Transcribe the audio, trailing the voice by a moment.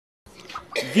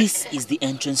This is the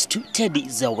entrance to Teddy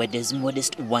Zawede's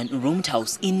modest one-roomed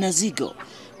house in Nazigo,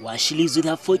 where she lives with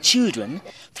her 4 children,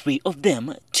 3 of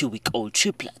them 2-week-old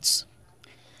triplets.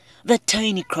 The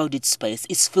tiny crowded space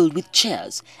is filled with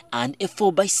chairs and a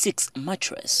 4x6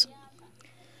 mattress.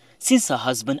 Since her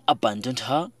husband abandoned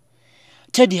her,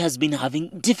 Teddy has been having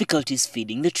difficulties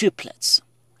feeding the triplets.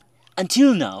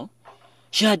 Until now,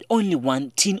 she had only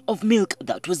 1 tin of milk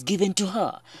that was given to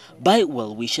her by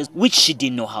well-wishers, which she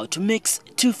didn't know how to mix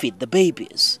to feed the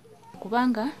babies.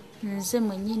 Kubanga nze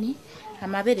mwennyini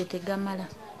amabere tegamala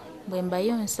bwe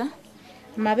mbayonsa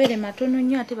amabere matono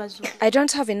nnyo ate bazu. I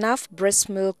don't have enough breast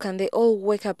milk and they all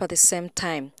wake up at the same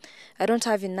time. I don't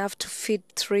have enough to feed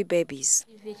 3 babies.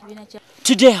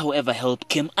 Today, however, help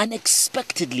came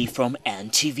unexpectedly from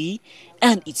NTV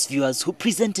and its viewers, who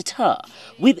presented her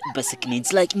with basic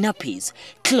needs like nappies,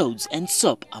 clothes and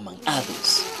soap, among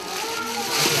others.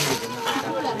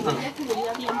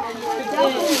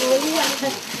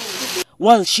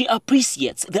 While she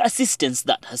appreciates the assistance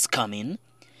that has come in,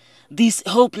 this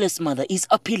hopeless mother is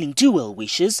appealing to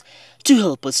well-wishers to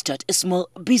help her start a small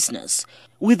business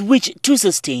with which to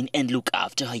sustain and look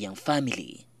after her young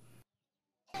family.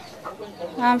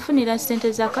 That's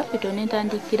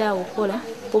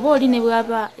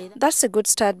a good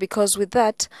start, because with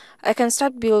that, I can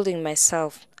start building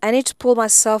myself. I need to pull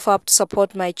myself up to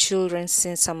support my children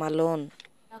since I'm alone.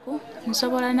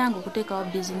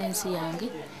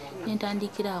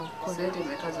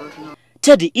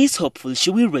 Teddy is hopeful she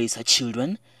will raise her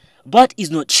children, but is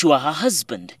not sure her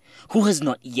husband, who has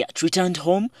not yet returned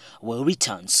home, will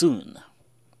return soon.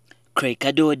 Craig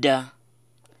Kadoda,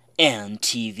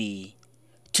 NTV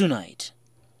Tonight.